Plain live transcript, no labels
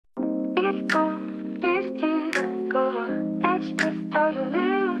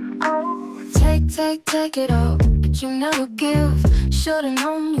take it all, but you never give. Should've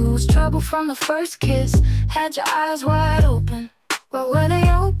known you was trouble from the first kiss. Had your eyes wide open, but were they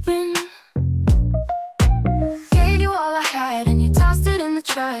open? Gave you all I had and you tossed it in the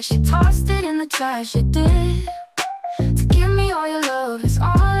trash. You tossed it in the trash, you did. To give me all your love is all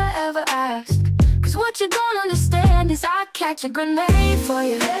I ever ask. Cause what you don't understand is I'd catch a grenade for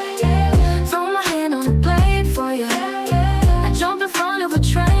you, throw my hand on a blade for you, I jump in front of a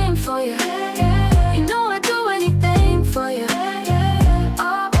train for you. You know I'd do anything for you.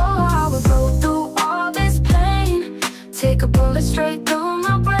 Oh, I would go through all this pain, take a bullet straight through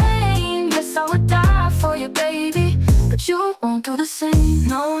my brain. Yes, I would die for you, baby, but you won't do the same.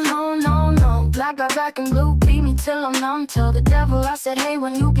 No, no, no, no. Black got black and blue, beat me till I'm numb. Tell the devil I said, hey,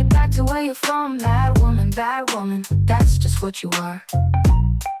 when you get back to where you're from. Bad woman, that's just what you are.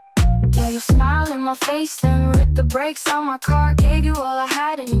 Yeah, you smile in my face, then rip the brakes on my car. Gave you all I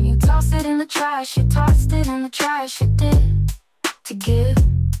had and you tossed it in the trash. You tossed it in the trash, you did. To give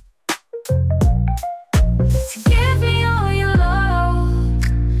me all your love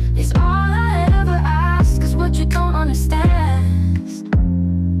is all I ever ask. Cause what you don't understand,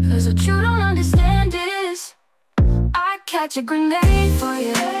 cause what you don't understand is I'd catch a grenade for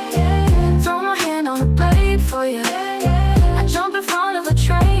you, throw my hand on a blade for you, I jump in front of a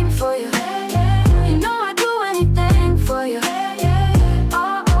train for you. You know I'd do anything for you.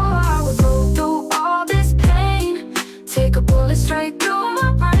 Oh, I would go through all this pain, take a bullet straight through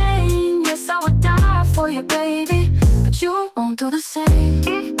my brain. Yes, I would die for you, baby, but you won't do the same.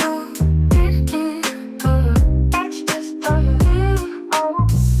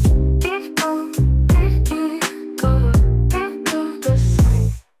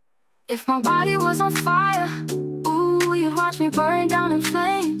 If my body was on fire, ooh, you'd watch me burn down in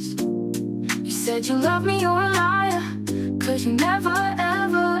flames. You said you love me, you're a liar, cause you never,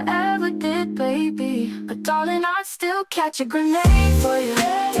 ever, ever did, baby. But darling, I'd still catch a grenade for you,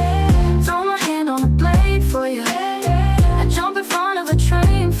 throw my hand on a blade for you, I jump in front of a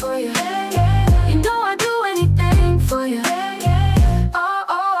train for you. You know I'd do anything for you. Oh,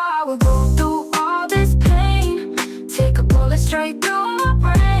 I would go through all this pain, take a bullet straight through my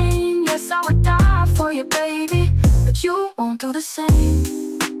brain. Yes, I would die for you, baby, but you won't do the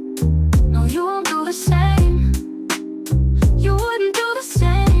same. No, you won't do the same. You wouldn't do the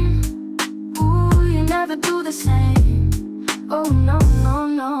same. Ooh, you never do the same. Oh no.